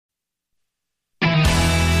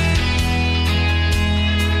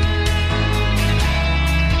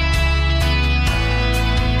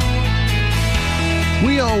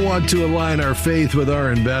want to align our faith with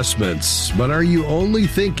our investments, but are you only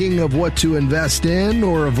thinking of what to invest in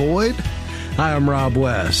or avoid? Hi, I'm Rob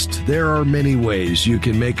West. There are many ways you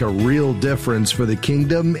can make a real difference for the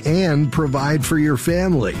kingdom and provide for your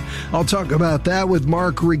family. I'll talk about that with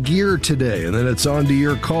Mark Regier today, and then it's on to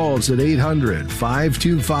your calls at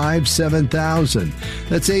 800-525-7000.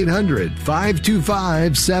 That's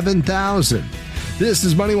 800-525-7000. This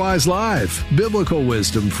is MoneyWise Live, biblical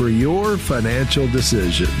wisdom for your financial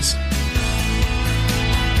decisions.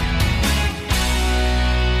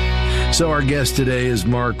 So our guest today is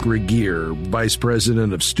Mark Regier, Vice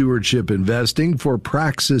President of Stewardship Investing for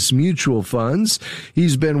Praxis Mutual Funds.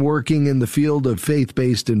 He's been working in the field of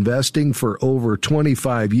faith-based investing for over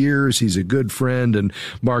 25 years. He's a good friend, and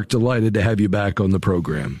Mark, delighted to have you back on the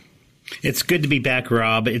program. It's good to be back,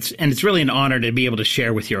 Rob. It's really an honor to be able to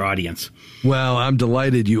share with your audience. Well, I'm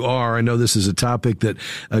delighted you are. I know this is a topic that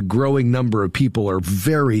a growing number of people are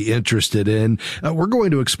very interested in. We're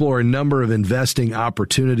going to explore a number of investing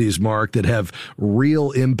opportunities, Mark, that have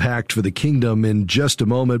real impact for the kingdom in just a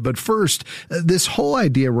moment. But first, this whole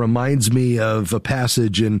idea reminds me of a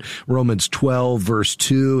passage in Romans 12, verse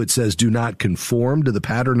 2. It says, "Do not conform to the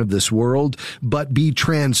pattern of this world, but be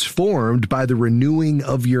transformed by the renewing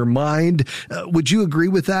of your mind." Would you agree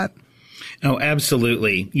with that? Oh,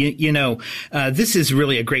 absolutely. This is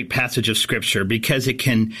really a great passage of Scripture because it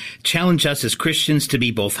can challenge us as Christians to be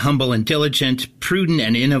both humble and diligent, prudent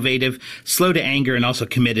and innovative, slow to anger, and also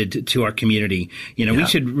committed to our community. We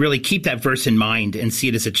should really keep that verse in mind and see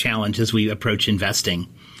it as a challenge as we approach investing.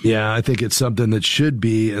 Yeah, I think it's something that should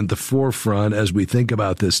be at the forefront as we think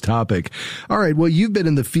about this topic. All right, well, you've been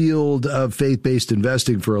in the field of faith-based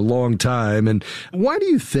investing for a long time. And why do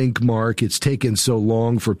you think, Mark, it's taken so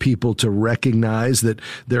long for people to recognize that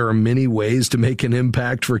there are many ways to make an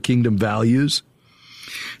impact for kingdom values?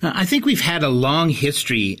 I think we've had a long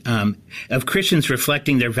history of Christians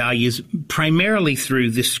reflecting their values primarily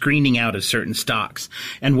through the screening out of certain stocks.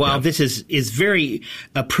 And while this is very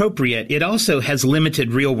appropriate, it also has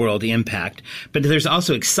limited real-world impact. But there's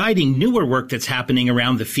also exciting newer work that's happening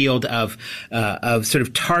around the field of sort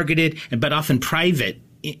of targeted but often private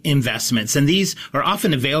investments. And these are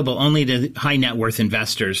often available only to high net worth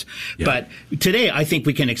investors. Yeah. But today, I think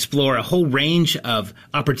we can explore a whole range of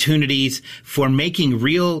opportunities for making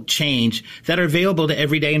real change that are available to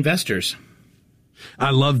everyday investors.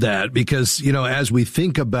 I love that because, as we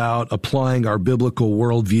think about applying our biblical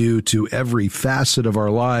worldview to every facet of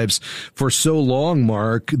our lives, for so long,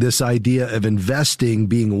 Mark, this idea of investing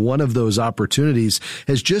being one of those opportunities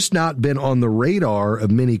has just not been on the radar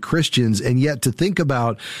of many Christians. And yet to think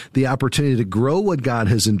about the opportunity to grow what God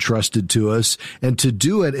has entrusted to us and to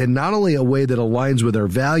do it in not only a way that aligns with our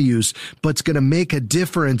values, but it's going to make a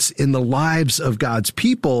difference in the lives of God's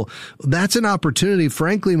people. That's an opportunity,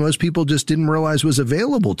 frankly, most people just didn't realize was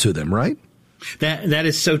available to them, right? That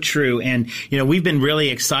is so true. And, we've been really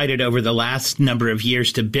excited over the last number of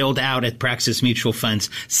years to build out at Praxis Mutual Funds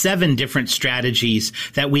 7 different strategies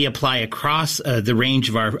that we apply across the range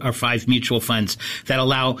of our 5 mutual funds that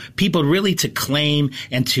allow people really to claim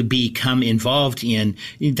and to become involved in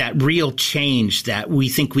that real change that we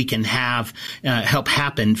think we can have help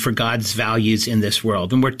happen for God's values in this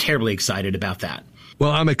world. And we're terribly excited about that.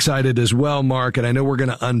 Well, I'm excited as well, Mark, and I know we're going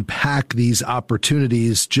to unpack these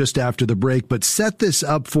opportunities just after the break, but set this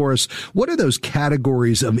up for us. What are those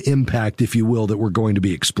categories of impact, if you will, that we're going to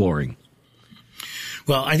be exploring?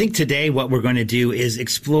 Well, I think today what we're going to do is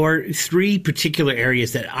explore 3 particular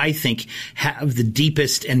areas that I think have the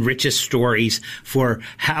deepest and richest stories for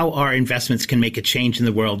how our investments can make a change in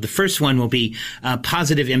the world. The first one will be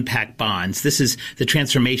positive impact bonds. This is the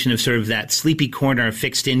transformation of sort of that sleepy corner of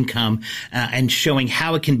fixed income and showing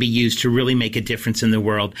how it can be used to really make a difference in the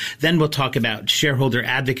world. Then we'll talk about shareholder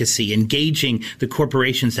advocacy, engaging the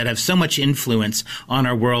corporations that have so much influence on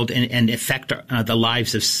our world and affect the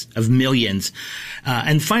lives of millions.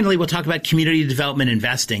 And finally, we'll talk about community development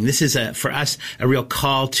investing. This is, for us, a real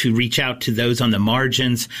call to reach out to those on the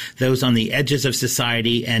margins, those on the edges of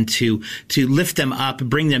society, and to lift them up,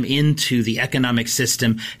 bring them into the economic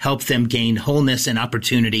system, help them gain wholeness and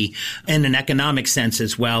opportunity in an economic sense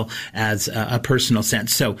as well as a personal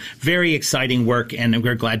sense. So very exciting work, and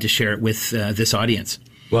we're glad to share it with this audience.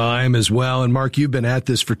 Well, I am as well. And Mark, you've been at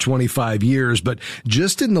this for 25 years, but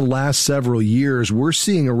just in the last several years, we're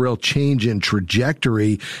seeing a real change in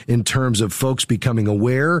trajectory in terms of folks becoming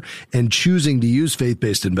aware and choosing to use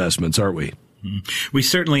faith-based investments, aren't we? We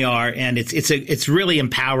certainly are. And it's really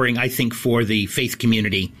empowering, I think, for the faith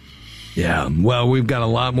community. Yeah, well, we've got a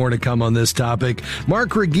lot more to come on this topic.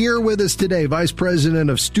 Mark Regier with us today, Vice President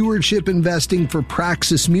of Stewardship Investing for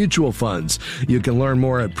Praxis Mutual Funds. You can learn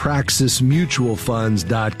more at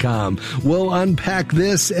praxismutualfunds.com. We'll unpack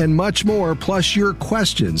this and much more, plus your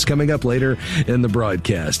questions, coming up later in the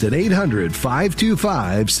broadcast at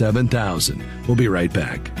 800-525-7000. We'll be right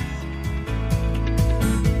back.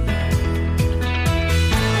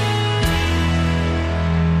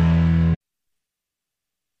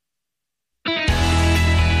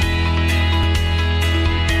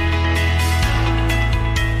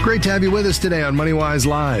 Great to have you with us today on MoneyWise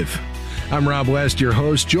Live. I'm Rob West, your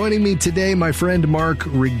host. Joining me today, my friend Mark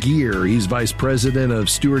Regier. He's Vice President of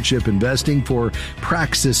Stewardship Investing for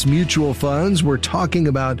Praxis Mutual Funds. We're talking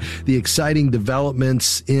about the exciting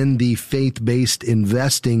developments in the faith-based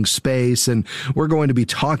investing space, and we're going to be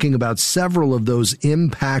talking about several of those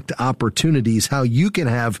impact opportunities, how you can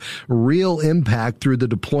have real impact through the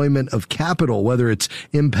deployment of capital, whether it's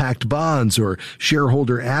impact bonds or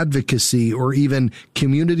shareholder advocacy or even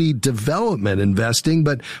community development investing.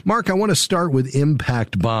 But Mark, I want to start with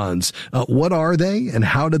impact bonds. What are they and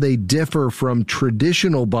how do they differ from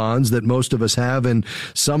traditional bonds that most of us have in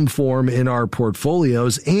some form in our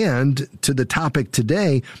portfolios? And to the topic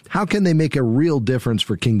today, how can they make a real difference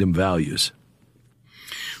for Kingdom values?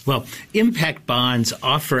 Well, impact bonds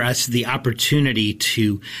offer us the opportunity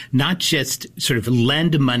to not just sort of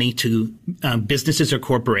lend money to businesses or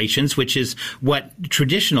corporations, which is what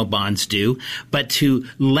traditional bonds do, but to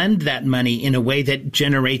lend that money in a way that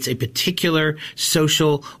generates a particular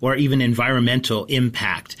social or even environmental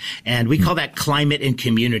impact. And we call that climate and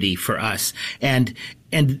community for us. And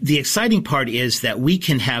the exciting part is that we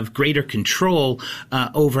can have greater control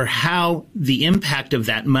over how the impact of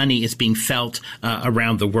that money is being felt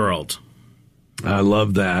around the world. I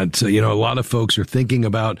love that. A lot of folks are thinking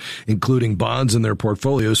about including bonds in their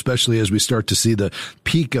portfolio, especially as we start to see the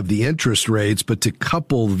peak of the interest rates. But to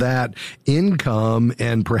couple that income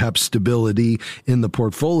and perhaps stability in the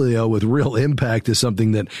portfolio with real impact is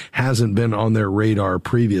something that hasn't been on their radar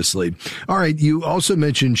previously. All right. You also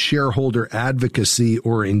mentioned shareholder advocacy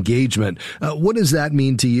or engagement. What does that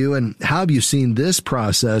mean to you? And how have you seen this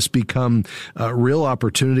process become a real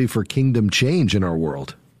opportunity for Kingdom change in our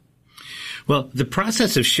world? Well, the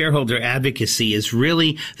process of shareholder advocacy is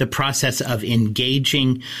really the process of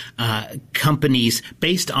engaging companies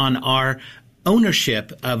based on our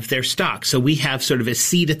ownership of their stock. So we have sort of a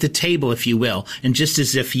seat at the table, if you will. And just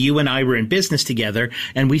as if you and I were in business together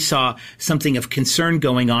and we saw something of concern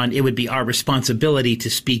going on, it would be our responsibility to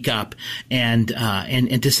speak up and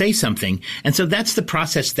to say something. And so that's the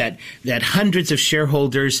process that hundreds of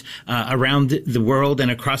shareholders around the world and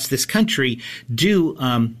across this country do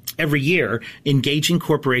every year, engaging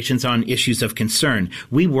corporations on issues of concern.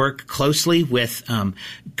 We work closely with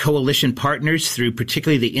coalition partners through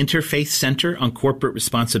particularly the Interfaith Center on Corporate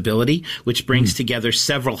Responsibility, which brings together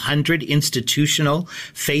several hundred institutional,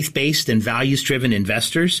 faith-based, and values-driven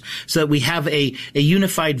investors, so that we have a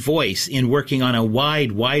unified voice in working on a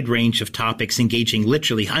wide range of topics, engaging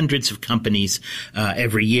literally hundreds of companies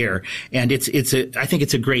every year. And I think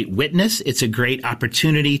it's a great witness. It's a great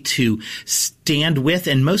opportunity to stand with,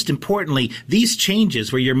 and most importantly, these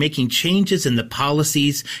changes where you're making changes in the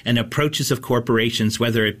policies and approaches of corporations,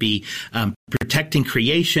 whether it be protecting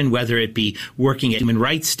creation, whether it be working at human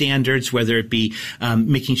rights standards, whether it be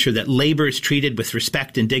making sure that labor is treated with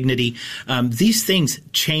respect and dignity. These things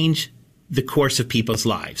change the course of people's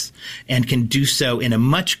lives and can do so in a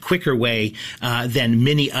much quicker way than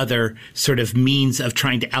many other sort of means of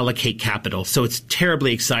trying to allocate capital. So it's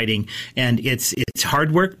terribly exciting, and it's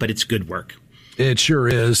hard work, but it's good work. It sure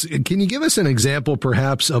is. Can you give us an example,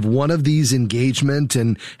 perhaps, of one of these engagement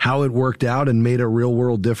and how it worked out and made a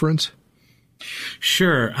real-world difference?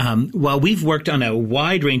 Sure. Well, we've worked on a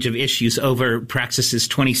wide range of issues over Praxis's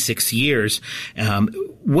 26 years.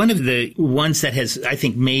 One of the ones that has, I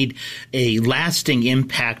think, made a lasting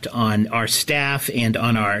impact on our staff and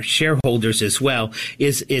on our shareholders as well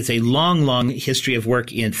is a long history of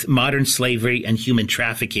work in modern slavery and human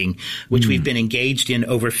trafficking, which we've been engaged in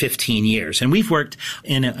over 15 years. And we've worked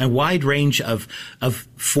in a wide range of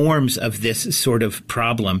forms of this sort of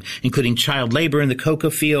problem, including child labor in the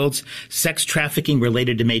cocoa fields, sex trafficking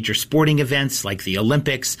related to major sporting events like the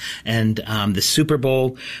Olympics and the Super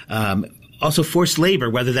Bowl, also forced labor,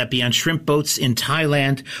 whether that be on shrimp boats in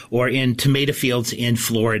Thailand or in tomato fields in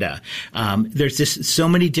Florida. There's just so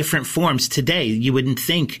many different forms today. You wouldn't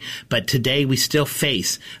think, but today we still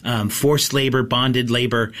face forced labor, bonded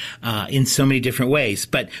labor in so many different ways.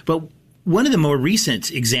 But one of the more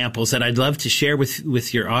recent examples that I'd love to share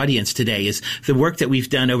with your audience today is the work that we've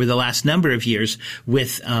done over the last number of years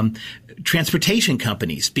with transportation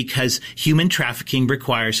companies, because human trafficking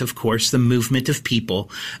requires, of course, the movement of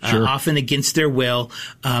people, often against their will,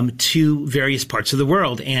 to various parts of the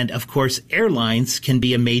world. And, of course, airlines can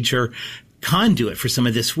be a major conduit for some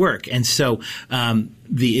of this work. And so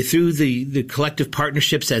through the collective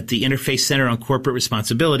partnerships at the Interfaith Center on Corporate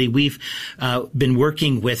Responsibility, we've been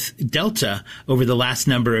working with Delta over the last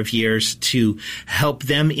number of years to help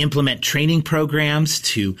them implement training programs,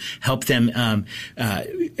 to help them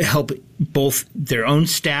help both their own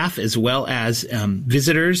staff as well as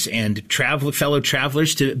visitors and fellow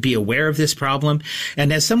travelers to be aware of this problem.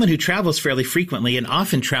 And as someone who travels fairly frequently and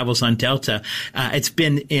often travels on Delta, it's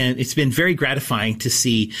been very gratifying to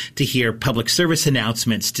hear public service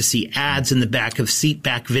announcements, to see ads in the back of seat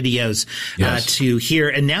back videos, to hear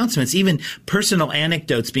announcements, even personal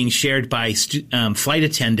anecdotes being shared by flight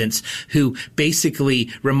attendants who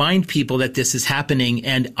basically remind people that this is happening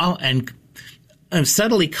and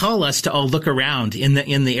subtly call us to all look around in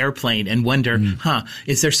the airplane and wonder,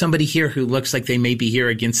 is there somebody here who looks like they may be here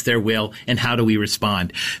against their will, and how do we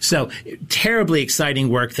respond? So terribly exciting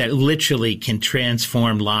work that literally can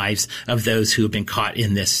transform lives of those who have been caught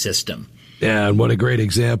in this system. Yeah, and what a great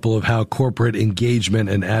example of how corporate engagement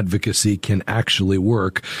and advocacy can actually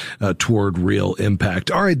work toward real impact.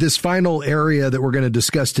 All right, this final area that we're going to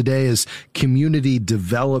discuss today is community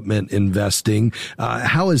development investing.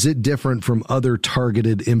 How is it different from other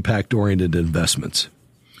targeted impact-oriented investments?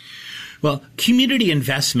 Well, community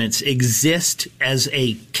investments exist as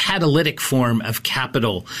a catalytic form of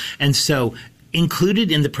capital. And so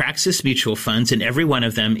included in the Praxis mutual funds, and every one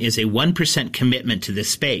of them, is a 1% commitment to this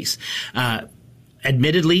space.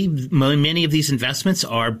 Admittedly, many of these investments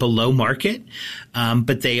are below market,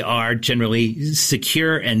 but they are generally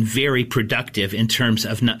secure and very productive in terms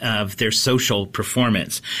of their social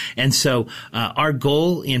performance. And so our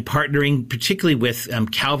goal in partnering particularly with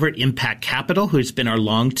Calvert Impact Capital, who's been our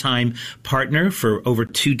longtime partner for over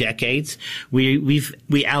 2 decades, we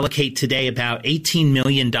allocate today about $18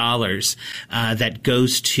 million that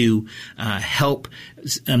goes to help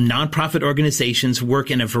nonprofit organizations work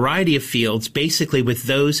in a variety of fields, basically with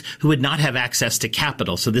those who would not have access to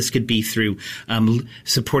capital. So this could be through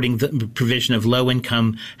supporting the provision of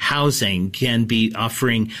low-income housing, can be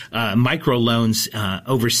offering microloans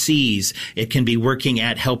overseas. It can be working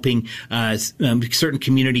at helping certain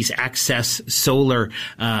communities access solar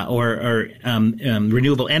or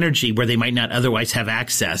renewable energy where they might not otherwise have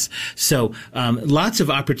access. So lots of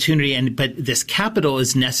opportunity, but this capital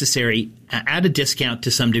is necessary at a discount to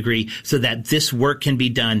some degree so that this work can be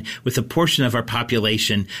done with a portion of our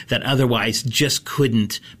population that otherwise just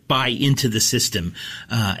couldn't buy into the system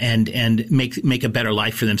and make a better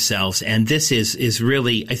life for themselves. And this is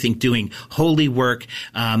really, I think, doing holy work.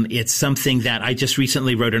 It's something that I just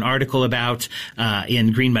recently wrote an article about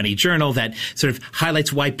in Green Money Journal that sort of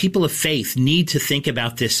highlights why people of faith need to think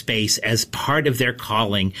about this space as part of their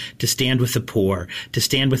calling to stand with the poor, to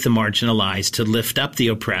stand with the marginalized, to lift up the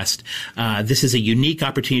oppressed. This is a unique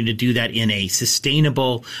opportunity to do that in a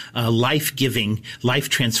sustainable, life-giving,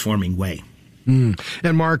 life-transforming way. And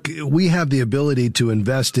Mark, we have the ability to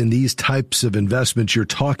invest in these types of investments you're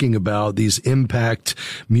talking about, these impact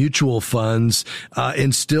mutual funds,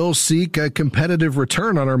 and still seek a competitive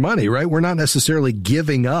return on our money, right? We're not necessarily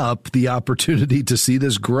giving up the opportunity to see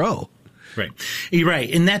this grow. Right. You're right.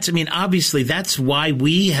 And obviously that's why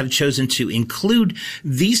we have chosen to include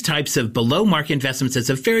these types of below market investments as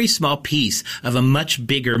a very small piece of a much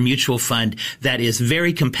bigger mutual fund that is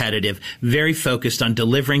very competitive, very focused on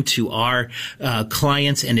delivering to our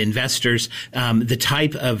clients and investors the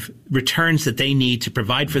type of returns that they need to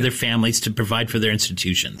provide for their families, to provide for their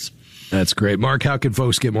institutions. That's great. Mark, how can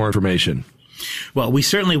folks get more information? Well, we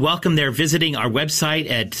certainly welcome their visiting our website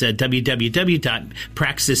at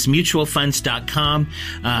www.praxismutualfunds.com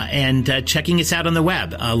and checking us out on the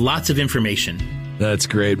web. Lots of information. That's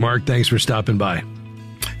great. Mark, thanks for stopping by.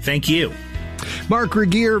 Thank you. Mark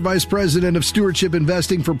Regier, Vice President of Stewardship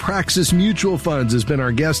Investing for Praxis Mutual Funds, has been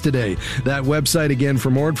our guest today. That website, again,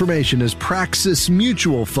 for more information is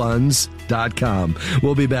praxismutualfunds.com.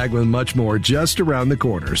 We'll be back with much more just around the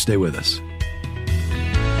corner. Stay with us.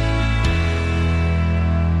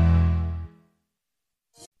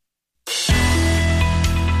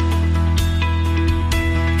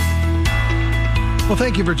 Well,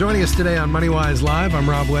 thank you for joining us today on MoneyWise Live. I'm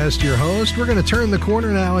Rob West, your host. We're going to turn the corner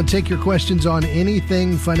now and take your questions on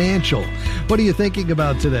anything financial. What are you thinking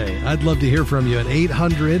about today? I'd love to hear from you at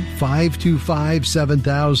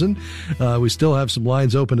 800-525-7000. We still have some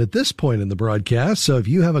lines open at this point in the broadcast. So if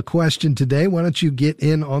you have a question today, why don't you get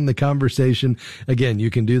in on the conversation? Again, you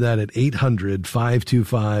can do that at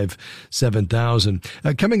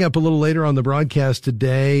 800-525-7000. Coming up a little later on the broadcast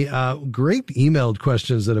today, great emailed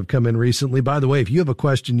questions that have come in recently. By the way, if you have a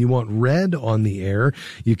question you want read on the air,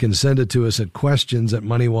 you can send it to us at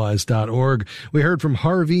questions@moneywise.org. We heard from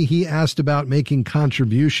Harvey. He asked about making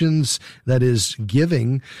contributions, that is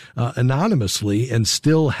giving anonymously and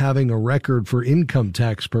still having a record for income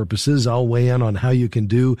tax purposes. I'll weigh in on how you can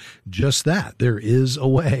do just that. There is a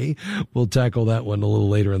way. We'll tackle that one a little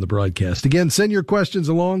later in the broadcast. Again, send your questions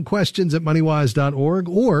along, questions@moneywise.org,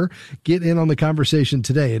 or get in on the conversation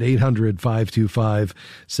today at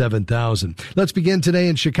 800-525-7000. Let's begin today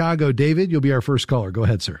in Chicago. David, you'll be our first caller. Go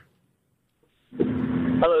ahead, sir.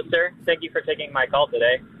 Hello, sir. Thank you for taking my call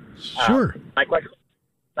today. Sure. My question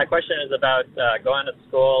is about going to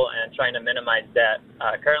school and trying to minimize debt.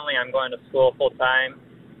 Currently, I'm going to school full-time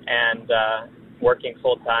and working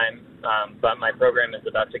full-time, but my program is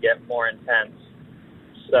about to get more intense.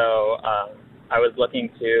 So I was looking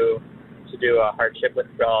to do a hardship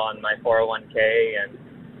withdrawal on my 401k and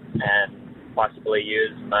possibly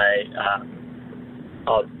use my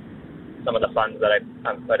some of the funds that I've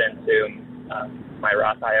put into my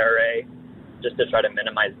Roth IRA just to try to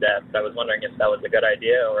minimize debt. I was wondering if that was a good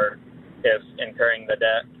idea or if incurring the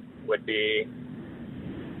debt would be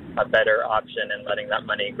a better option and letting that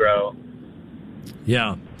money grow.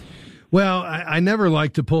 Yeah. Well, I never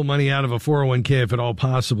like to pull money out of a 401k if at all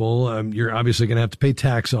possible. You're obviously going to have to pay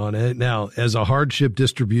tax on it. Now, as a hardship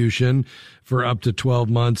distribution for up to 12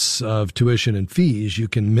 months of tuition and fees, you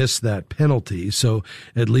can miss that penalty. So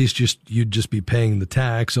at least you'd just be paying the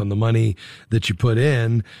tax on the money that you put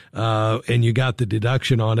in, and you got the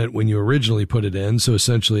deduction on it when you originally put it in. So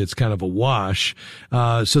essentially it's kind of a wash.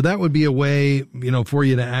 So that would be a way, for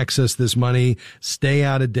you to access this money, stay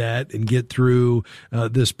out of debt and get through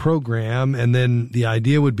this program. And then the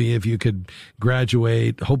idea would be if you could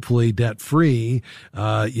graduate, hopefully debt free,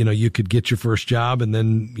 you could get your first job and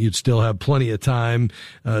then you'd still have plenty of time,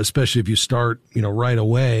 especially if you start, right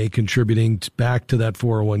away contributing back to that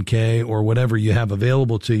 401k or whatever you have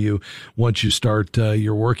available to you once you start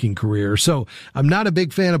your working career. So I'm not a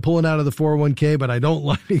big fan of pulling out of the 401k, but I don't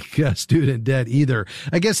like student debt either.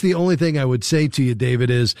 I guess the only thing I would say to you, David,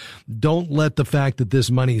 is don't let the fact that this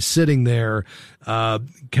money's sitting there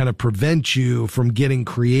kind of prevent you from getting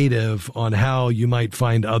creative on how you might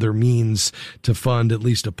find other means to fund at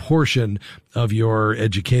least a portion of your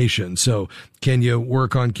education. So can you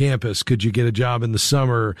work on campus? Could you get a job in the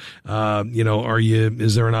summer?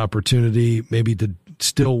 Is there an opportunity maybe to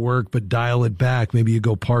still work, but dial it back? Maybe you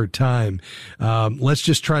go part-time. Let's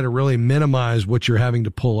just try to really minimize what you're having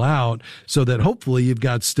to pull out so that hopefully you've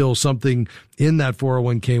got still something in that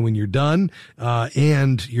 401k when you're done,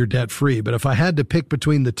 and you're debt-free. But if I had to pick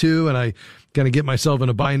between the two and I kind of get myself in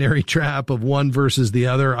a binary trap of one versus the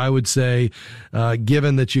other, I would say,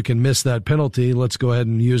 given that you can miss that penalty, let's go ahead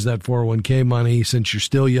and use that 401k money. Since you're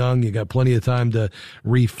still young, you got plenty of time to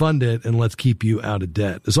refund it, and let's keep you out of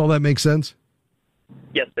debt. Does all that make sense?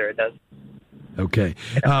 Yes, sir, it does. Okay.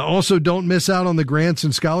 Also, don't miss out on the grants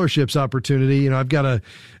and scholarships opportunity. I've got a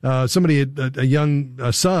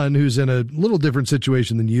young son who's in a little different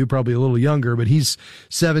situation than you, probably a little younger, but he's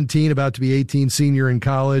 17, about to be 18, senior in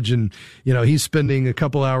college. And, he's spending a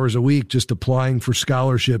couple hours a week just applying for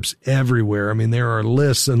scholarships everywhere. I mean, there are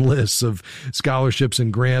lists and lists of scholarships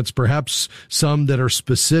and grants, perhaps some that are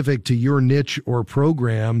specific to your niche or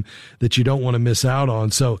program that you don't want to miss out on.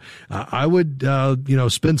 So I would,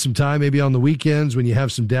 spend some time maybe on the weekends when you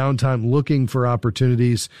have some downtime looking for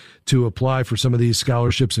opportunities to apply for some of these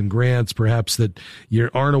scholarships and grants, perhaps that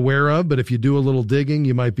you aren't aware of, but if you do a little digging,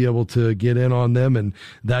 you might be able to get in on them, and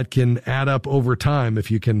that can add up over time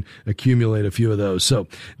if you can accumulate a few of those. So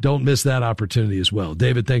don't miss that opportunity as well.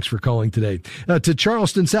 David, thanks for calling today. To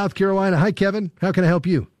Charleston, South Carolina. Hi, Kevin. How can I help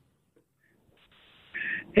you?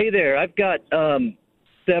 Hey there. I've got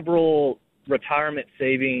several retirement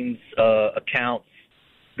savings accounts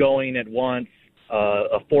going at once,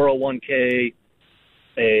 a 401k,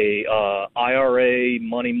 a IRA,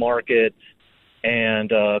 money market,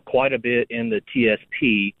 and quite a bit in the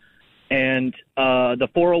TSP. And the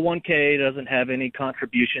 401k doesn't have any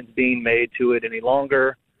contributions being made to it any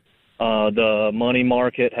longer. The money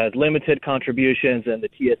market has limited contributions, and the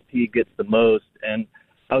TSP gets the most. And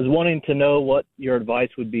I was wanting to know what your advice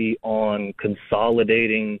would be on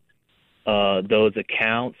consolidating those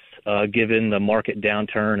accounts, given the market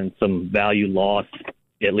downturn and some value loss,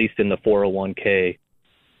 at least in the 401k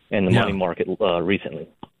and the money market recently.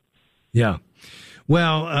 Yeah.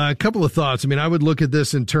 Well, a couple of thoughts. I mean, I would look at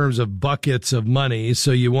this in terms of buckets of money.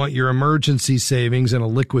 So you want your emergency savings and a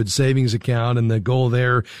liquid savings account, and the goal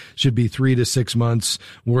there should be 3 to 6 months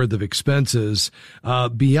worth of expenses.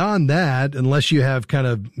 Beyond that, unless you have kind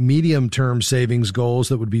of medium-term savings goals,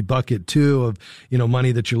 that would be bucket 2 of,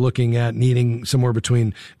 money that you're looking at needing somewhere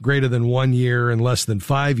between greater than 1 year and less than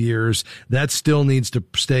 5 years. That still needs to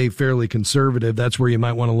stay fairly conservative. That's where you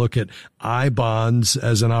might want to look at I-bonds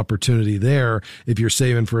as an opportunity there. If you're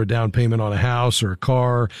saving for a down payment on a house or a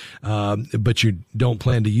car, but you don't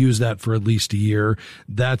plan to use that for at least a year,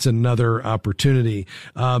 that's another opportunity.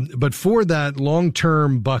 But for that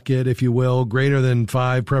long-term bucket, if you will, greater than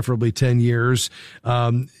 5, preferably 10 years,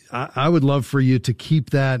 I would love for you to keep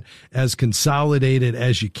that as consolidated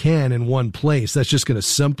as you can in one place. That's just going to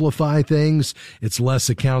simplify things. It's less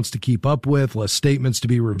accounts to keep up with, less statements to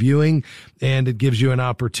be reviewing, and it gives you an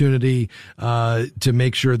opportunity to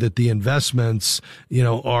make sure that the investments,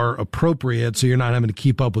 are appropriate, so you're not having to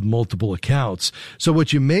keep up with multiple accounts. So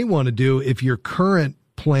what you may want to do, if your current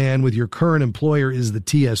plan with your current employer is the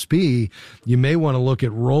TSP, you may want to look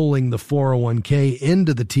at rolling the 401k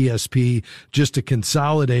into the TSP just to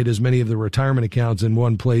consolidate as many of the retirement accounts in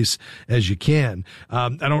one place as you can. I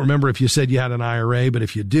don't remember if you said you had an IRA, but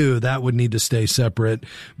if you do, that would need to stay separate,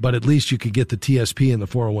 but at least you could get the TSP and the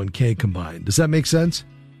 401k combined. Does that make sense?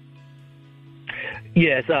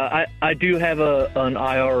 Yes, I do have an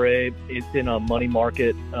IRA. It's in a money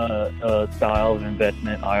market style of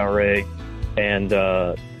investment IRA. And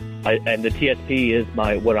the TSP is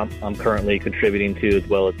what I'm currently contributing to, as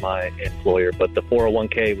well as my employer. But the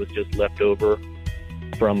 401k was just left over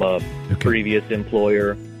from a previous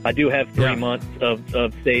employer. I do have 3 months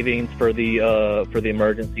of savings for the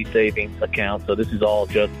emergency savings account. So this is all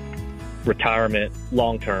just retirement,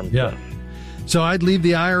 long term stuff. So I'd leave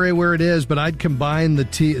the IRA where it is, but I'd combine the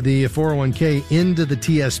 401k into the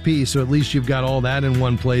TSP, so at least you've got all that in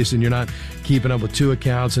one place and you're not keeping up with 2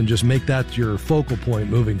 accounts, and just make that your focal point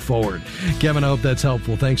moving forward. Kevin, I hope that's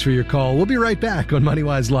helpful. Thanks for your call. We'll be right back on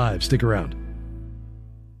MoneyWise Live. Stick around.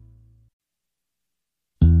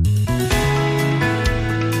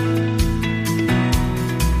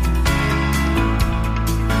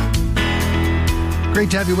 Great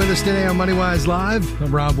to have you with us today on MoneyWise Live.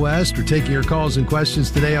 I'm Rob West. We're taking your calls and questions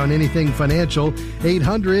today on anything financial.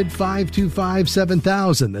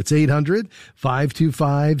 800-525-7000. That's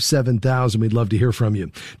 800-525-7000. We'd love to hear from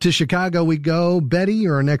you. To Chicago we go. Betty,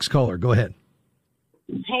 you're our next caller. Go ahead.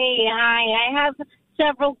 Hey, hi. I have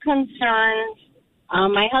several concerns.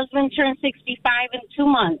 My husband turned 65 in 2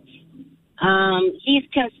 months. He's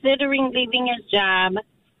considering leaving his job.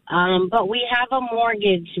 But we have a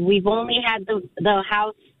mortgage. We've only had the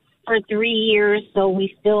house for 3 years, so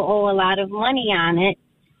we still owe a lot of money on it.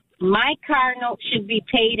 My car note should be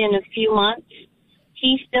paid in a few months.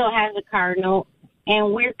 He still has a car note,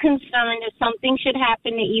 and we're concerned if something should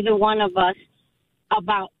happen to either one of us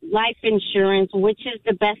about life insurance, which is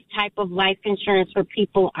the best type of life insurance for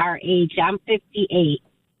people our age. I'm 58.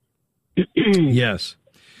 Yes.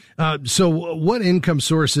 So what income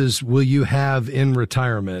sources will you have in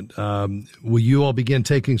retirement? Will you all begin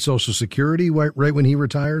taking Social Security right when he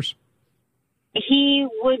retires? He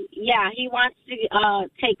would, he wants to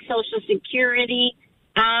take Social Security.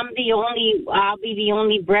 I'll be the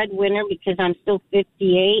only breadwinner because I'm still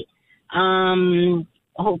 58.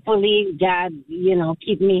 Hopefully God,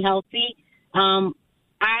 keep me healthy. I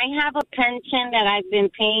have a pension that I've been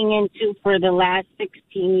paying into for the last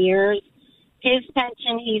 16 years. His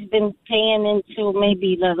pension he's been paying into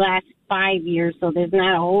maybe the last 5 years, so there's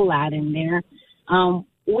not a whole lot in there.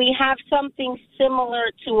 We have something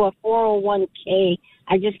similar to a 401k.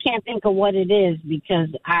 I just can't think of what it is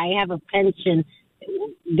because I have a pension.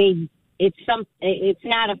 It's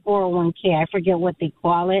not a 401k. I forget what they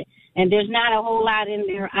call it, and there's not a whole lot in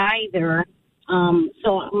there either.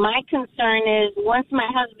 So my concern is once my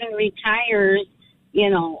husband retires,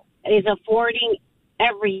 is affording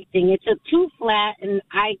everything. It's a 2-flat, and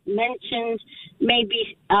I mentioned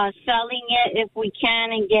maybe selling it if we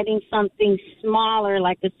can and getting something smaller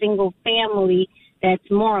like a single family that's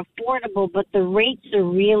more affordable, but the rates are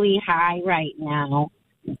really high right now.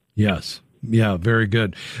 Yes. Yeah, very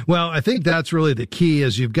good. Well, I think that's really the key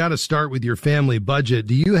is you've got to start with your family budget.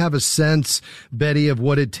 Do you have a sense, Betty, of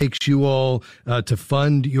what it takes you all to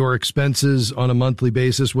fund your expenses on a monthly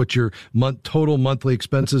basis, what your total monthly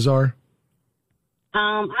expenses are?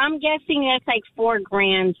 I'm guessing that's like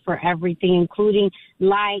 $4,000 for everything, including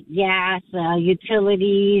light, gas,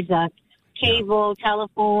 utilities, cable,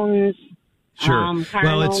 telephones. Sure.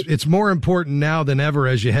 Well, it's more important now than ever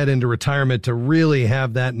as you head into retirement to really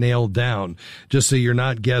have that nailed down, just so you're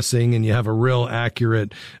not guessing and you have a real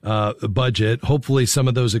accurate budget. Hopefully some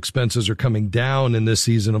of those expenses are coming down in this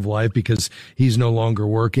season of life because he's no longer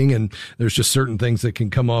working and there's just certain things that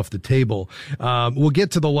can come off the table. We'll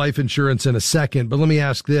get to the life insurance in a second, but let me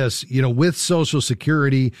ask this, with Social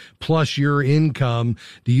Security plus your income,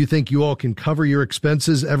 do you think you all can cover your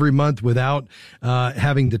expenses every month without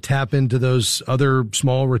having to tap into those other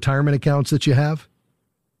small retirement accounts that you have?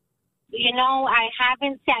 I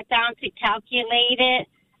haven't sat down to calculate it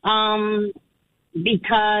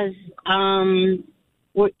because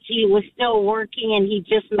he was still working, and he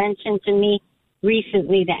just mentioned to me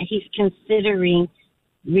recently that he's considering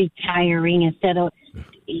retiring instead of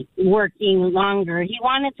working longer. He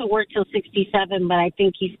wanted to work till 67, but I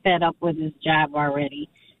think he's fed up with his job already.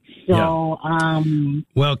 So,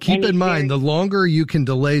 well, keep in mind, the longer you can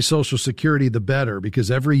delay Social Security, the better,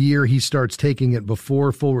 because every year he starts taking it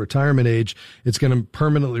before full retirement age, it's going to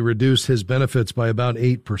permanently reduce his benefits by about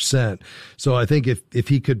 8%. So I think if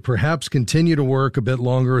he could perhaps continue to work a bit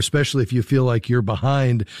longer, especially if you feel like you're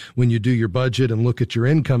behind when you do your budget and look at your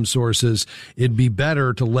income sources, it'd be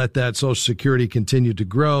better to let that Social Security continue to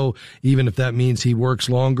grow, even if that means he works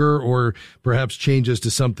longer or perhaps changes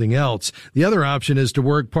to something else. The other option is to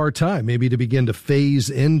work part-time, maybe to begin to phase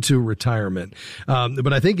into retirement.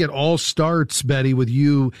 But I think it all starts, Betty, with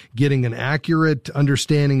you getting an accurate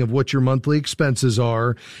understanding of what your monthly expenses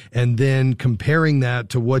are and then comparing that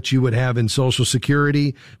to what you would have in Social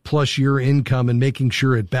Security plus your income and making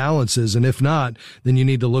sure it balances. And if not, then you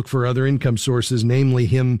need to look for other income sources, namely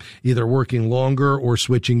him either working longer or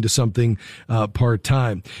switching to something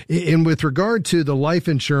part-time. And with regard to the life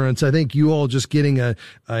insurance, I think you all just getting a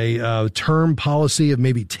term policy of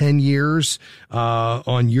maybe 10 years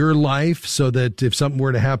on your life so that if something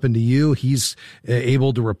were to happen to you, he's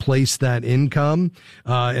able to replace that income.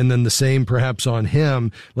 And then the same perhaps on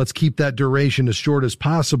him. Let's keep that duration as short as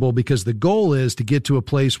possible because the goal is to get to a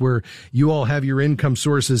place where you all have your income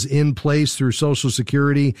sources in place through Social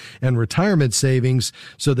Security and retirement savings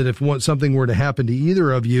so that if something were to happen to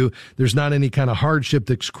either of you, there's not any kind of hardship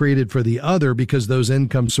that's created for the other because those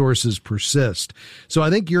income sources persist. So I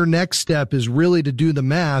think your next step is really to do the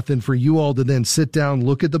math and for you all to then sit down,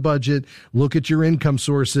 look at the budget, look at your income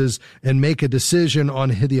sources, and make a decision on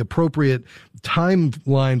the appropriate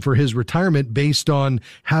timeline for his retirement based on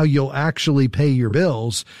how you'll actually pay your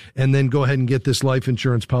bills, and then go ahead and get this life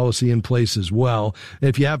insurance policy in place as well.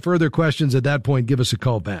 If you have further questions at that point, give us a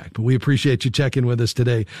call back. But we appreciate you checking with us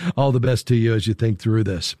today. All the best to you as you think through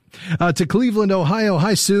this. To Cleveland, Ohio.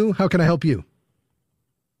 Hi, Sue. How can I help you?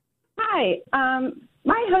 Hi.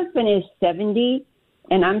 My husband is 70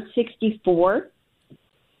 and I'm 64,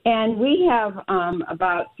 and we have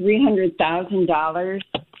about $300,000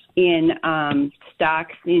 in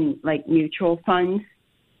stocks in like mutual funds,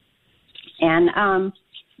 and I'm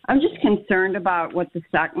just concerned about what the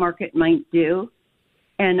stock market might do,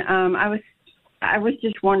 and I was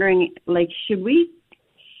just wondering, like, should we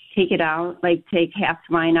take it out, like take half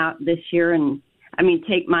mine out this year,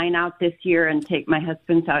 take mine out this year and take my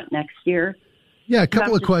husband's out next year? Yeah, a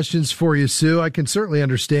couple of questions for you, Sue. I can certainly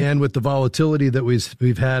understand with the volatility that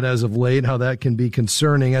we've had as of late, how that can be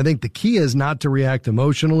concerning. I think the key is not to react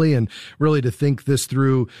emotionally and really to think this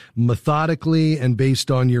through methodically and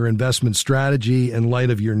based on your investment strategy in light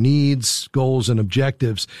of your needs, goals, and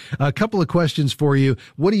objectives. A couple of questions for you.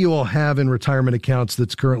 What do you all have in retirement accounts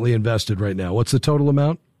that's currently invested right now? What's the total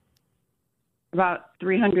amount? About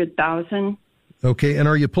 $300,000. Okay, and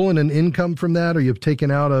are you pulling an income from that, or you've taken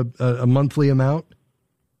out a monthly amount?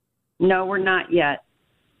 No, we're not yet.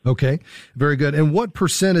 Okay, very good. And what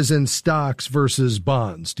percent is in stocks versus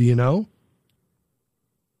bonds? Do you know?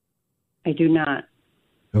 I do not.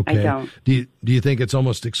 Okay. I don't. Do you think it's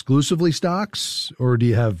almost exclusively stocks, or do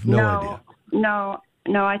you have no idea?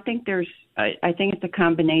 No. I think I think it's a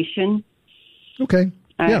combination. Okay.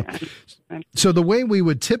 Yeah. So the way we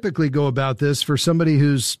would typically go about this for somebody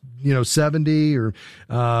who's, 70 or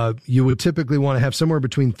you would typically want to have somewhere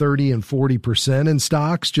between 30 and 40% in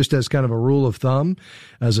stocks, just as kind of a rule of thumb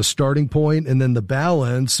as a starting point. And then the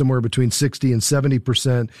balance somewhere between 60 and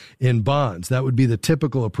 70% in bonds. That would be the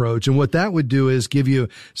typical approach. And what that would do is give you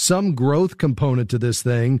some growth component to this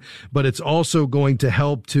thing, but it's also going to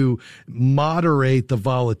help to moderate the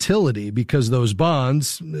volatility because those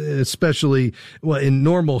bonds, especially in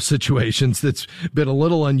normal situations, conditions that's been a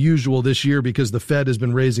little unusual this year because the Fed has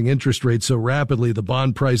been raising interest rates so rapidly. The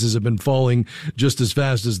bond prices have been falling just as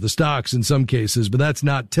fast as the stocks in some cases, but that's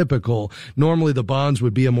not typical. Normally the bonds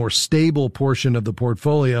would be a more stable portion of the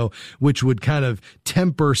portfolio, which would kind of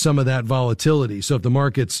temper some of that volatility. So if the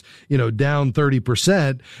market's, down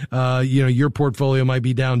 30%, your portfolio might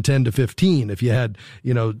be down 10 to 15 if you had,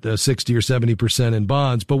 60 or 70% in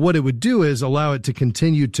bonds. But what it would do is allow it to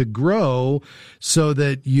continue to grow so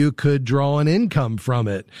that you could draw an income from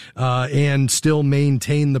it, and still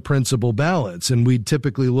maintain the principal balance. And we'd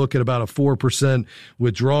typically look at about a 4%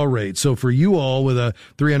 withdrawal rate. So for you all with a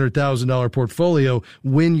 $300,000 portfolio,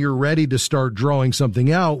 when you're ready to start drawing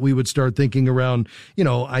something out, we would start thinking around,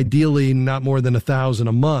 ideally not more than $1,000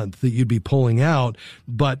 a month that you'd be pulling out.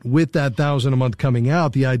 But with that $1,000 a month coming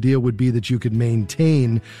out, the idea would be that you could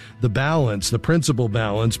maintain the balance, the principal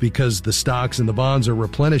balance, because the stocks and the bonds are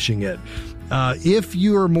replenishing it. If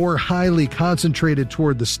you are more highly concentrated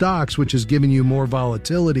toward the stocks, which is giving you more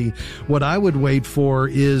volatility, what I would wait for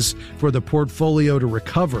is for the portfolio to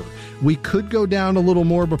recover. We could go down a little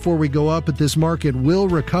more before we go up, but this market will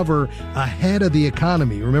recover ahead of the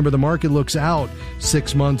economy. Remember, the market looks out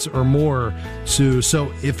 6 months or more, Sue.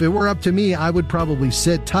 So if it were up to me, I would probably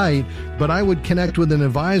sit tight, but I would connect with an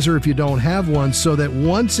advisor if you don't have one so that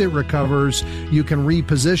once it recovers, you can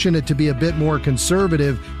reposition it to be a bit more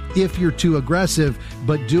conservative if you're too aggressive,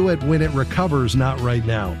 but do it when it recovers, not right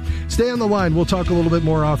now. Stay on the line. We'll talk a little bit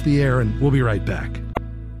more off the air, and we'll be right back.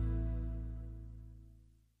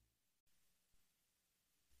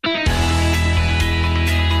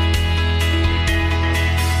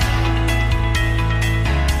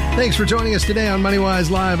 Thanks for joining us today on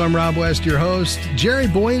MoneyWise Live. I'm Rob West, your host. Jerry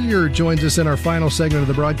Boyer joins us in our final segment of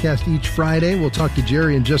the broadcast each Friday. We'll talk to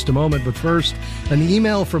Jerry in just a moment, but first, an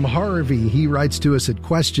email from Harvey. He writes to us at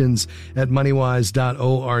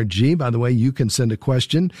questions@moneywise.org. By the way, you can send a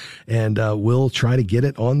question, and we'll try to get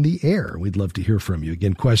it on the air. We'd love to hear from you.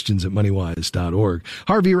 Again, questions@moneywise.org.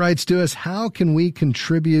 Harvey writes to us, how can we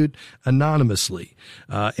contribute anonymously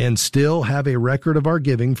and still have a record of our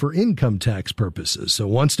giving for income tax purposes? So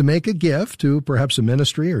wants to make a gift to perhaps a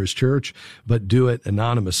ministry or his church, but do it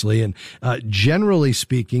anonymously. And generally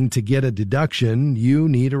speaking, to get a deduction, you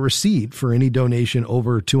need a receipt for any donation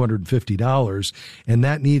over $250, and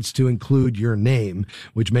that needs to include your name,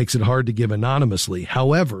 which makes it hard to give anonymously.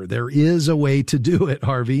 However, there is a way to do it,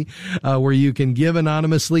 Harvey, where you can give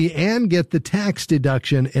anonymously and get the tax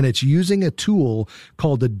deduction, and it's using a tool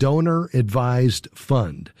called a donor advised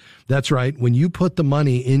fund. That's right. When you put the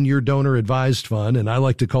money in your donor advised fund, and I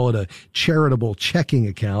like to call it a charitable checking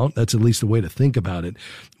account, that's at least the way to think about it.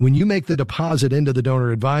 When you make the deposit into the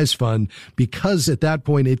donor advised fund, because at that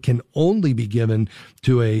point it can only be given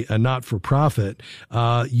to a not-for-profit,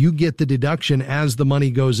 you get the deduction as the money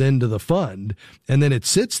goes into the fund, and then it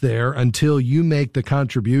sits there until you make the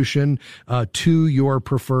contribution to your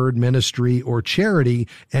preferred ministry or charity.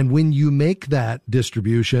 And when you make that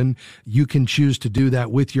distribution, you can choose to do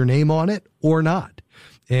that with your name on it or not.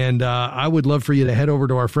 And I would love for you to head over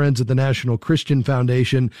to our friends at the National Christian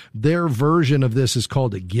Foundation. Their version of this is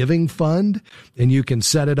called a giving fund, and you can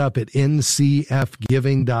set it up at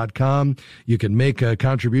ncfgiving.com. You can make a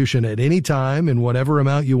contribution at any time in whatever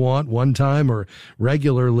amount you want, one time or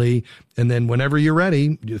regularly. And then whenever you're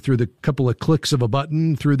ready, through the couple of clicks of a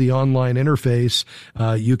button through the online interface,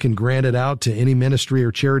 you can grant it out to any ministry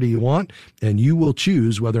or charity you want, and you will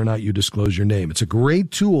choose whether or not you disclose your name. It's a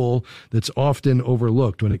great tool that's often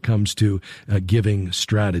overlooked when it comes to giving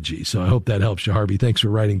strategy. So I hope that helps you, Harvey. Thanks for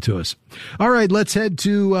writing to us. All right, let's head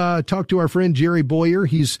to talk to our friend Jerry Boyer.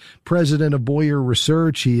 He's president of Boyer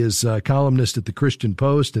Research. He is a columnist at the Christian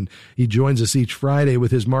Post, and he joins us each Friday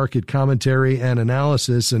with his market commentary and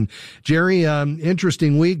analysis. And Jerry,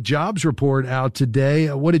 interesting week, jobs report out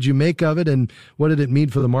today. What did you make of it, and what did it mean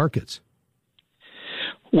for the markets?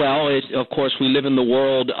 Well, of course, we live in the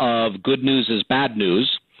world of good news is bad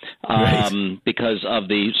news. Because of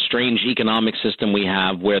the strange economic system we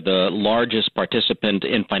have where the largest participant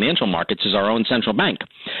in financial markets is our own central bank,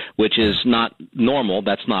 which is not normal.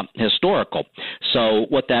 That's not historical. So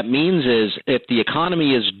what that means is if the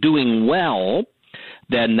economy is doing well,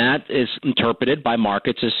 then that is interpreted by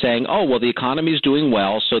markets as saying, oh, well, the economy is doing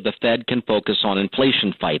well, so the Fed can focus on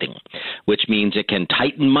inflation fighting, which means it can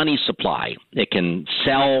tighten money supply. It can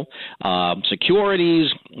sell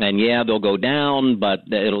securities, and yeah, they'll go down, but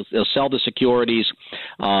it'll sell the securities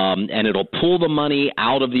and it'll pull the money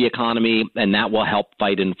out of the economy, and that will help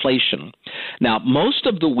fight inflation. Now, most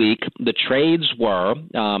of the week, the trades were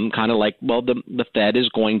kind of like, well, the Fed is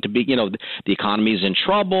going to be, the economy is in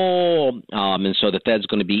trouble, and so the Fed's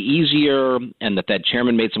going to be easier, and the Fed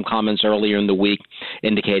chairman made some comments earlier in the week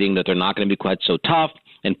indicating that they're not going to be quite so tough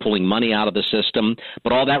and pulling money out of the system.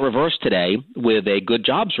 But all that reversed today with a good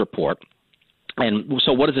jobs report. And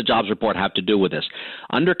so what does the jobs report have to do with this?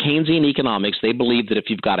 Under Keynesian economics, they believe that if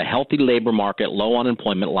you've got a healthy labor market, low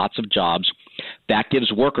unemployment, lots of jobs, that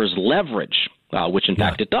gives workers leverage, which in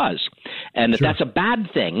fact it does. And that's a bad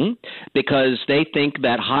thing because they think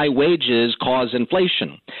that high wages cause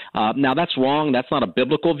inflation. Now, that's wrong. That's not a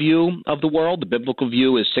biblical view of the world. The biblical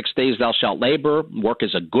view is 6 days thou shalt labor. Work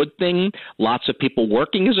is a good thing. Lots of people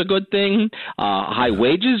working is a good thing. High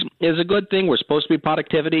wages is a good thing. We're supposed to be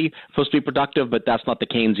supposed to be productive, but that's not the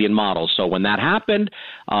Keynesian model. So when that happened,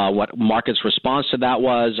 what market's response to that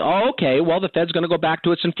was, okay, well, the Fed's going to go back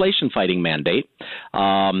to its inflation fighting mandate.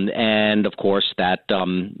 And of course, that's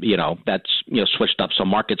switched up. So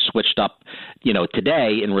markets switched up,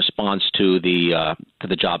 today in response to the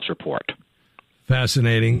jobs report.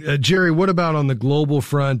 Fascinating. Jerry, what about on the global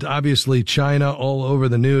front? Obviously, China all over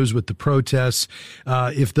the news with the protests.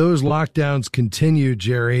 If those lockdowns continue,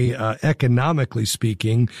 Jerry, economically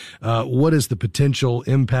speaking, what is the potential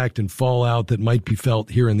impact and fallout that might be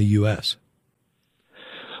felt here in the U.S.?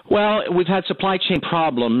 Well, we've had supply chain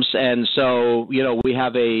problems, and so, we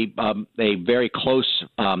have a very close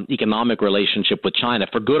economic relationship with China,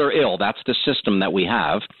 for good or ill. That's the system that we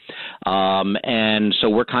have. And so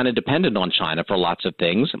we're kind of dependent on China for lots of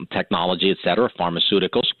things, technology, et cetera,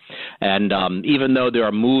 pharmaceuticals. And even though there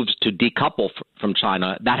are moves to decouple from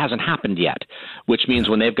China, that hasn't happened yet, which means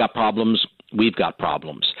when they've got problems, we've got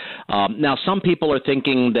problems. Now, some people are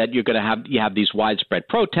thinking that you have these widespread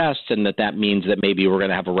protests, and that means that maybe we're going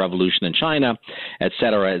to have a revolution in China, et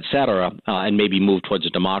cetera, and maybe move towards a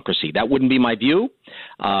democracy. That wouldn't be my view,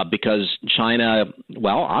 because China,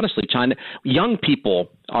 young people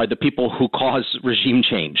are the people who cause regime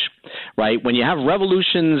change, right? When you have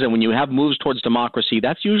revolutions and when you have moves towards democracy,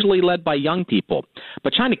 that's usually led by young people.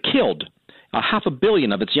 But China killed 500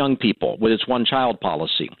 million of its young people with its one-child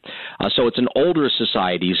policy. So it's an older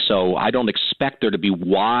society, so I don't expect there to be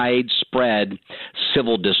widespread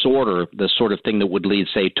civil disorder, the sort of thing that would lead,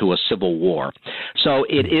 say, to a civil war. So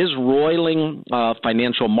it is roiling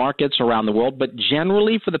financial markets around the world, but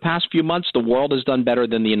generally for the past few months, the world has done better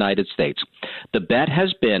than the United States. The bet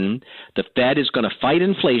has been the Fed is going to fight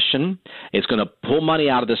inflation, it's going to pull money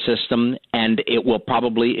out of the system, and it will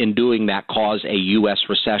probably, in doing that, cause a U.S.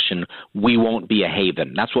 recession. We won't be a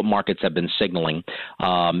haven. That's what markets have been signaling,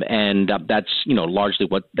 and that's largely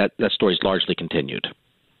what that story's largely continued.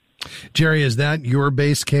 Jerry, is that your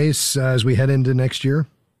base case as we head into next year?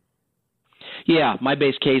 Yeah, my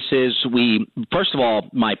base case is first of all,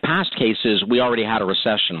 my past case is we already had a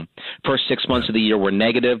recession. First 6 months of the year were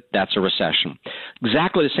negative. That's a recession.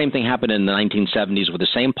 Exactly the same thing happened in the 1970s with the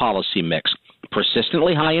same policy mix.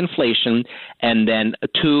 Persistently high inflation, and then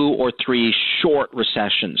 2 or 3 short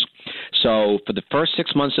recessions. So for the first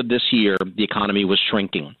 6 months of this year, the economy was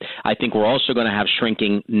shrinking. I think we're also going to have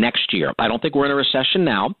shrinking next year. I don't think we're in a recession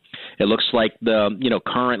now. It looks like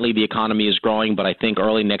currently the economy is growing, but I think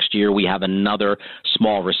early next year we have another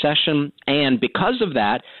small recession. And because of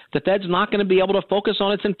that, the Fed's not going to be able to focus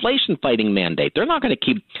on its inflation fighting mandate. They're not going to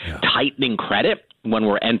keep tightening credit when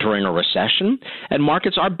we're entering a recession, and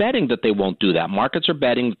markets are betting that they won't do that. Markets are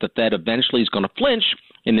betting that the Fed eventually is going to flinch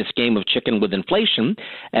in this game of chicken with inflation,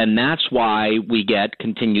 and that's why we get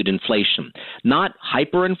continued inflation. Not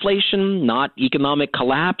hyperinflation, not economic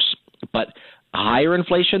collapse, but higher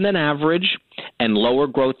inflation than average and lower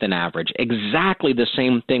growth than average. Exactly the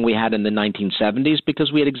same thing we had in the 1970s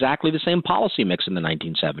because we had exactly the same policy mix in the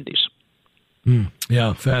 1970s.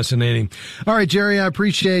 Yeah, fascinating. All right, Jerry, I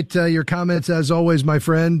appreciate your comments as always, my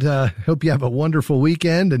friend. Hope you have a wonderful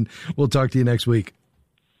weekend, and we'll talk to you next week.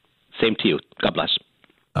 Same to you. God bless.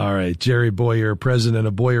 All right, Jerry Bowyer, president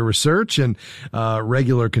of Bowyer Research and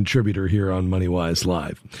regular contributor here on MoneyWise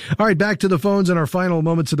Live. All right, back to the phones in our final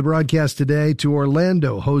moments of the broadcast today to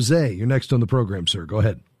Orlando. Jose, you're next on the program, sir. Go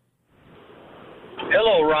ahead.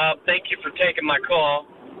 Hello, Rob. Thank you for taking my call.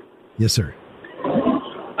 Yes, sir.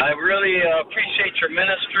 I really appreciate your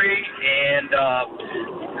ministry, and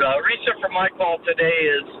the reason for my call today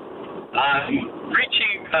is I'm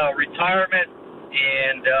reaching retirement,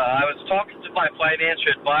 and I was talking to my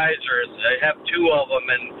financial advisors. I have 2 of them,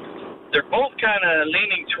 and they're both kind of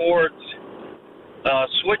leaning towards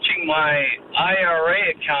switching my IRA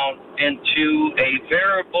account into a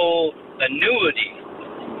variable annuity.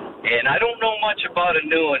 And I don't know much about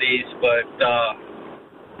annuities, but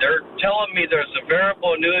they're telling me there's a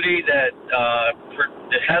variable annuity that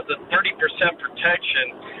has a 30%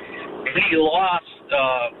 protection. Any loss,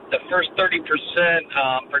 the first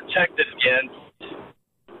 30% protected against,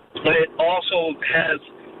 but it also has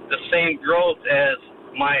the same growth as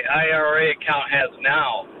my IRA account has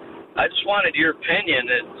now. I just wanted your opinion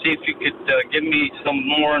and see if you could give me some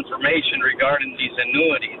more information regarding these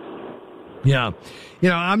annuities. Yeah.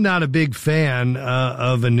 I'm not a big fan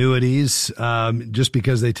of annuities just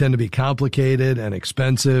because they tend to be complicated and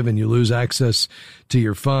expensive, and you lose access to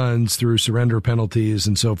your funds through surrender penalties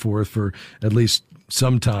and so forth for at least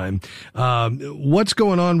some time. What's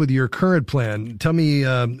going on with your current plan? Tell me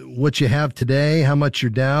what you have today, how much you're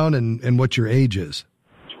down, and what your age is.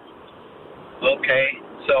 Okay.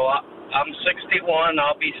 So I'm 61.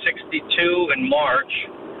 I'll be 62 in March.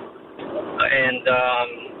 And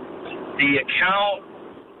the account,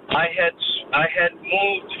 I had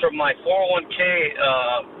moved from my 401k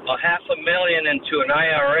 $500,000 into an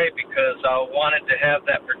IRA because I wanted to have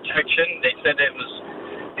that protection. They said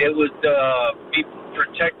it would be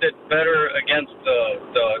protected better against the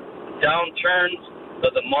downturns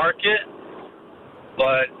of the market,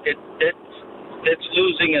 but it's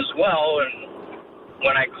losing as well. And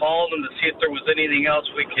when I called them to see if there was anything else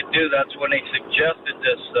we could do, that's when they suggested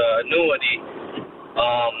this annuity.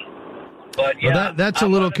 But yeah, well, that's a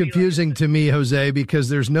little confusing to me, Jose, because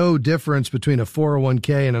there's no difference between a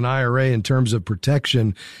 401k and an IRA in terms of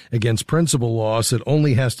protection against principal loss. It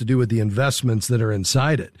only has to do with the investments that are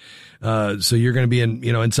inside it. So you're going to be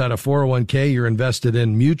inside a 401k, you're invested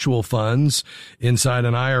in mutual funds. Inside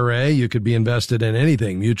an IRA, you could be invested in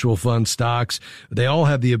anything, mutual funds, stocks. They all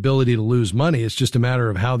have the ability to lose money. It's just a matter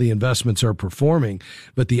of how the investments are performing.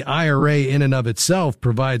 But the IRA in and of itself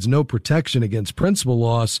provides no protection against principal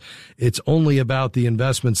loss. It's only about the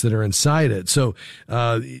investments that are inside it. So,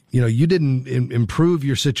 you didn't improve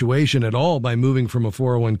your situation at all by moving from a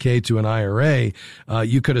 401k to an IRA.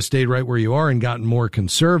 You could have stayed right where you are and gotten more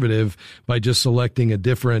conservative by just selecting a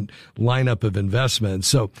different lineup of investments.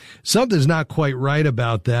 So something's not quite right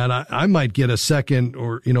about that. I might get a second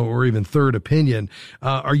or even third opinion.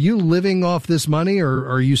 Are you living off this money, or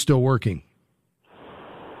are you still working?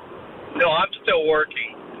 No, I'm still working.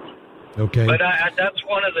 Okay. But that's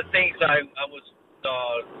one of the things I was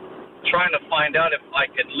trying to find out if I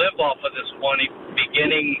could live off of this money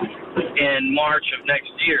beginning in March of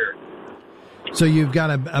next year. So you've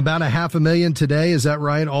got about $500,000 today, is that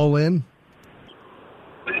right, all in?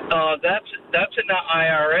 That's in the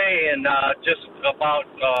IRA, and just about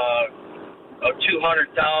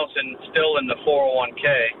 $200,000 still in the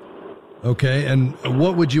 401k. Okay, and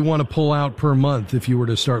what would you want to pull out per month if you were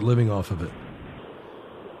to start living off of it?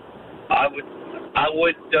 I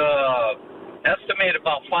would estimate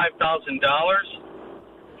about $5,000.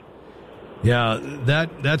 Yeah,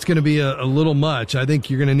 that's going to be a little much. I think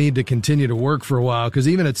you're going to need to continue to work for a while, because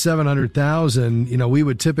even at $700,000, we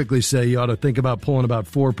would typically say you ought to think about pulling about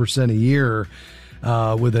 4% a year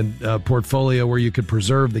with a portfolio where you could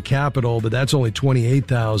preserve the capital, but that's only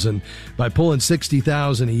 $28,000. By pulling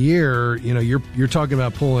 $60,000 a year, you're talking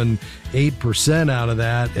about pulling 8% out of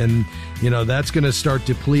that, and that's going to start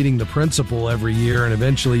depleting the principal every year, and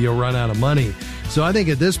eventually you'll run out of money. So I think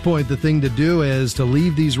at this point, the thing to do is to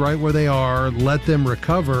leave these right where they are, let them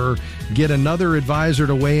recover, get another advisor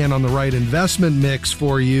to weigh in on the right investment mix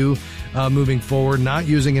for you moving forward, not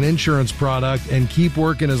using an insurance product, and keep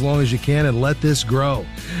working as long as you can and let this grow.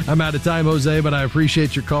 I'm out of time, Jose, but I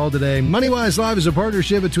appreciate your call today. MoneyWise Live is a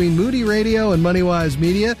partnership between Moody Radio and MoneyWise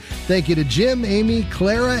Media. Thank you to Jim, Amy,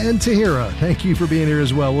 Clara, and Tahira. Thank you for being here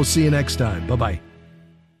as well. We'll see you next time. Bye-bye.